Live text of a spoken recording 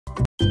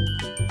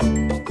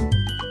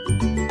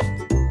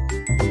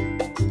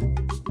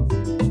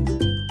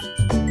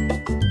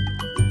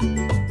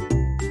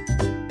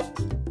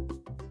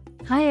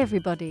Hi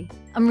everybody,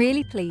 I'm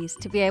really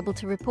pleased to be able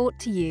to report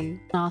to you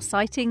our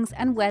sightings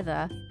and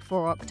weather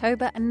for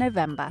October and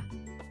November.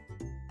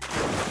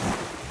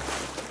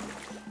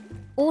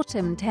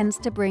 Autumn tends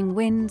to bring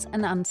winds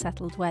and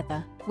unsettled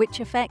weather, which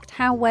affect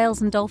how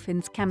whales and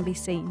dolphins can be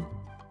seen.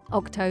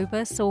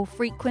 October saw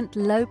frequent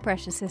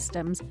low-pressure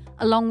systems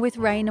along with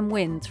rain and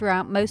wind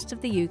throughout most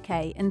of the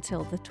UK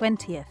until the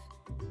 20th.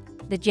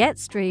 The jet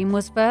stream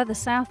was further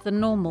south than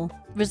normal,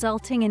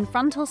 resulting in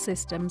frontal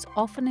systems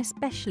often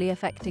especially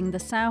affecting the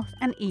south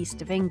and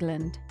east of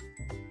England.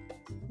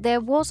 There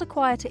was a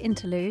quieter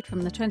interlude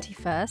from the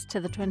 21st to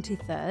the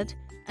 23rd,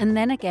 and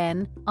then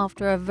again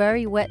after a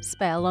very wet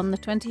spell on the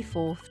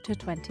 24th to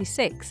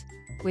 26th,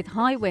 with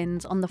high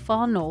winds on the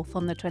far north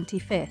on the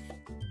 25th.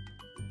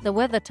 The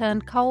weather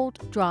turned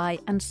cold, dry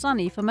and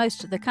sunny for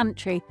most of the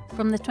country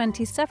from the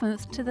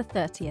 27th to the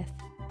 30th.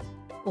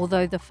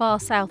 Although the far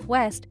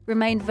southwest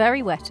remained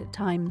very wet at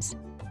times.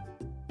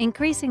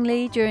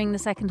 Increasingly during the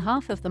second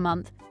half of the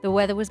month, the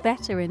weather was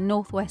better in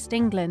northwest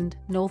England,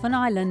 Northern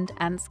Ireland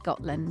and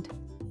Scotland.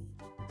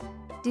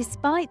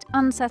 Despite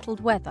unsettled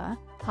weather,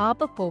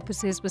 harbour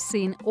porpoises were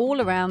seen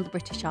all around the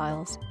British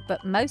Isles,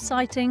 but most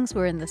sightings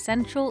were in the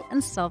central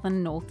and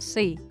southern North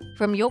Sea,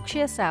 from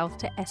Yorkshire south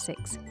to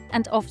Essex,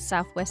 and off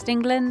southwest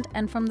England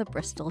and from the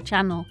Bristol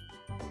Channel.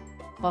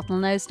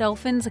 Bottlenose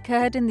dolphins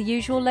occurred in the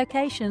usual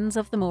locations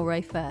of the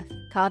Moray Firth,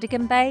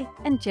 Cardigan Bay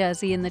and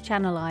Jersey in the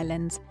Channel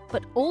Islands,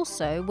 but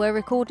also were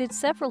recorded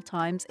several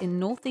times in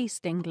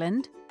northeast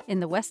England, in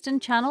the Western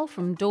Channel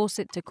from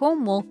Dorset to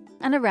Cornwall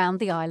and around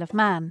the Isle of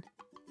Man.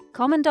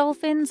 Common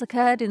dolphins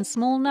occurred in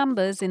small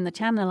numbers in the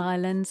Channel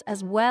Islands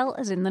as well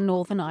as in the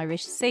Northern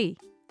Irish Sea,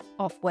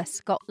 off West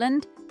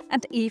Scotland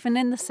and even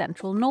in the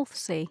central North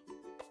Sea.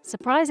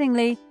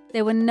 Surprisingly,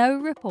 there were no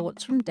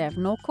reports from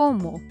Devon or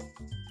Cornwall.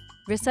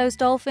 Risso's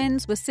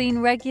dolphins were seen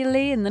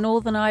regularly in the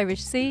Northern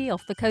Irish Sea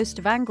off the coast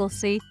of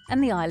Anglesey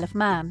and the Isle of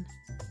Man.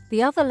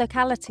 The other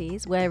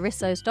localities where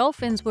Risso's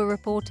dolphins were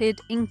reported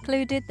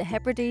included the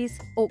Hebrides,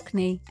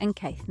 Orkney and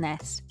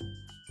Caithness.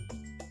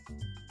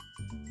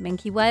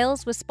 Minke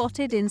whales were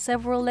spotted in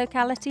several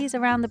localities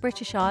around the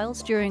British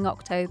Isles during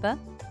October,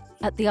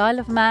 at the Isle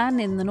of Man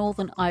in the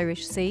Northern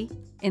Irish Sea,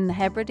 in the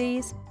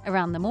Hebrides,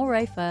 around the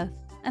Moray Firth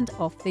and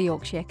off the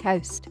Yorkshire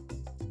coast.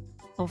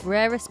 Of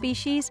rarer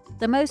species,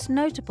 the most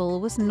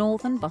notable was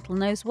northern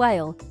bottlenose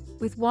whale,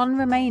 with one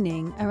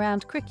remaining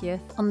around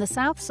Criccieth on the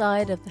south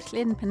side of the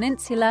Llyn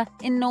Peninsula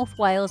in North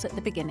Wales at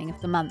the beginning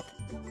of the month,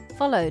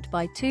 followed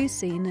by two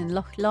seen in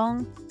Loch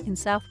Long in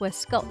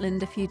southwest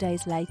Scotland a few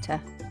days later.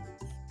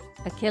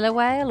 A killer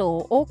whale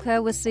or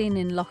orca was seen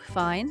in Loch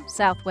Fyne,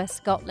 southwest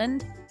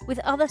Scotland, with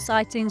other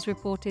sightings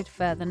reported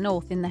further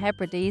north in the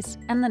Hebrides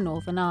and the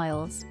Northern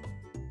Isles.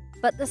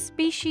 But the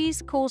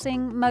species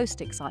causing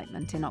most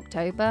excitement in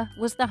October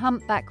was the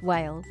humpback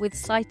whale, with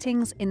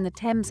sightings in the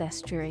Thames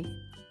estuary.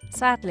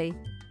 Sadly,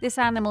 this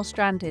animal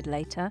stranded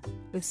later,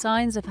 with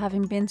signs of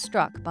having been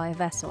struck by a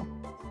vessel.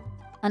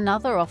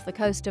 Another off the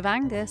coast of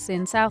Angus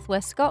in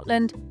southwest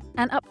Scotland,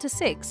 and up to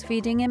 6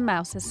 feeding in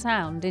Mouse's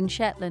Sound in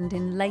Shetland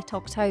in late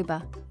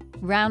October,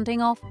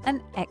 rounding off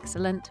an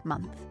excellent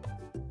month.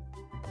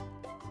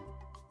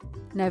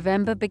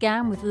 November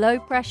began with low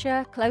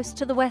pressure close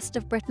to the west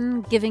of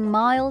Britain, giving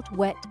mild,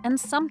 wet and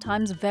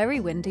sometimes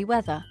very windy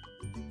weather.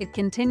 It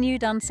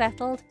continued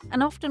unsettled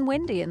and often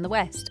windy in the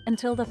west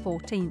until the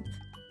 14th,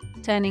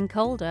 turning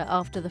colder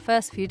after the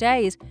first few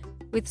days,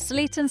 with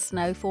sleet and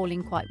snow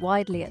falling quite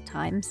widely at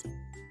times.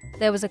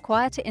 There was a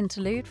quieter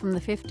interlude from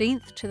the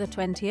 15th to the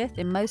 20th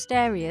in most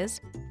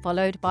areas,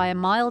 followed by a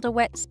milder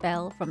wet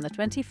spell from the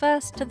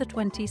 21st to the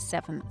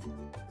 27th.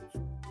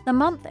 The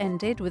month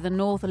ended with a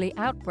northerly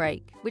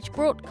outbreak, which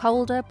brought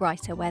colder,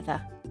 brighter weather.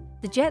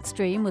 The jet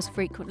stream was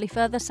frequently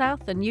further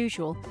south than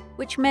usual,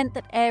 which meant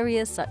that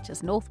areas such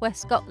as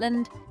northwest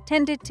Scotland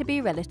tended to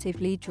be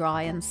relatively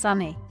dry and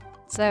sunny.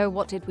 So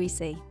what did we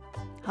see?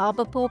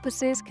 Harbour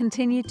porpoises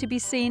continued to be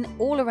seen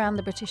all around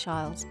the British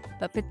Isles,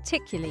 but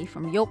particularly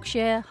from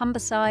Yorkshire,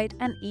 Humberside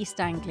and East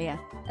Anglia,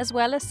 as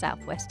well as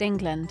southwest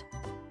England.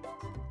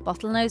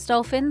 Bottlenose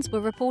dolphins were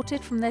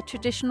reported from their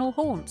traditional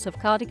haunts of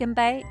Cardigan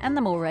Bay and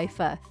the Moray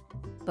Firth,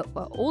 but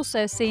were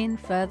also seen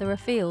further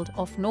afield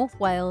off North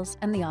Wales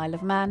and the Isle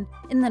of Man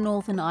in the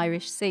Northern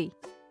Irish Sea,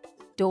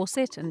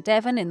 Dorset and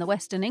Devon in the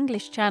Western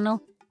English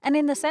Channel, and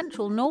in the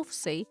central North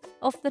Sea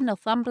off the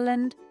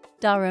Northumberland,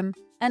 Durham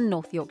and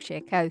North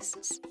Yorkshire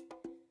coasts.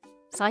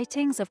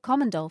 Sightings of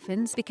common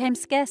dolphins became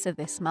scarcer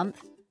this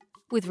month,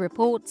 with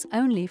reports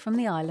only from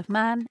the Isle of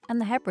Man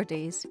and the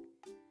Hebrides.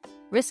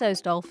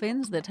 Risso's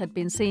dolphins that had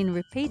been seen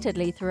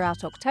repeatedly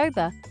throughout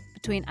October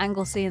between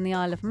Anglesey and the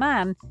Isle of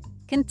Man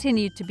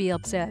continued to be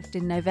observed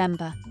in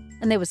November,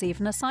 and there was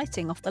even a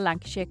sighting off the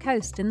Lancashire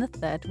coast in the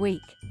third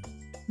week.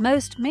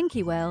 Most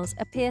minke whales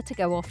appear to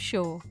go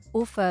offshore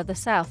or further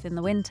south in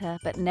the winter,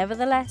 but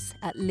nevertheless,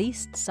 at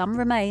least some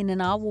remain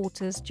in our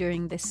waters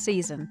during this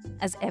season,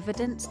 as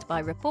evidenced by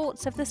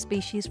reports of the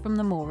species from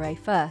the Moray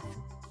Firth.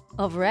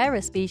 Of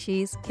rarer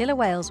species, killer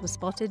whales were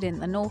spotted in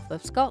the north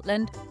of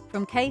Scotland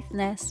from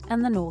Caithness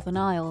and the Northern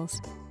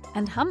Isles.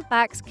 And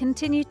humpbacks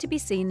continue to be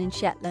seen in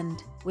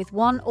Shetland, with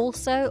one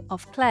also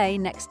off Clay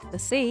next to the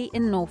sea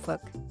in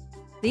Norfolk.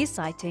 These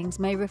sightings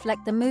may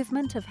reflect the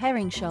movement of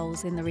herring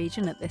shoals in the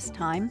region at this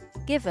time,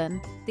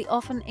 given the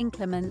often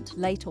inclement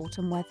late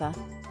autumn weather.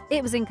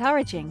 It was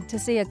encouraging to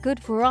see a good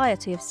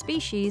variety of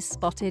species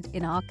spotted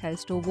in our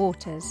coastal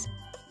waters.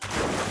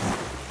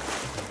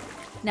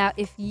 Now,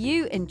 if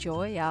you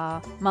enjoy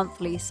our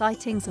monthly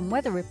sightings and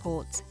weather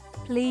reports,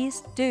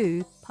 please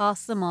do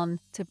pass them on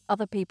to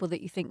other people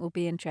that you think will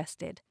be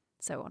interested.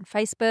 So on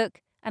Facebook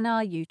and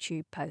our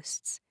YouTube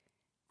posts.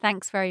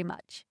 Thanks very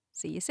much.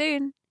 See you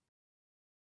soon.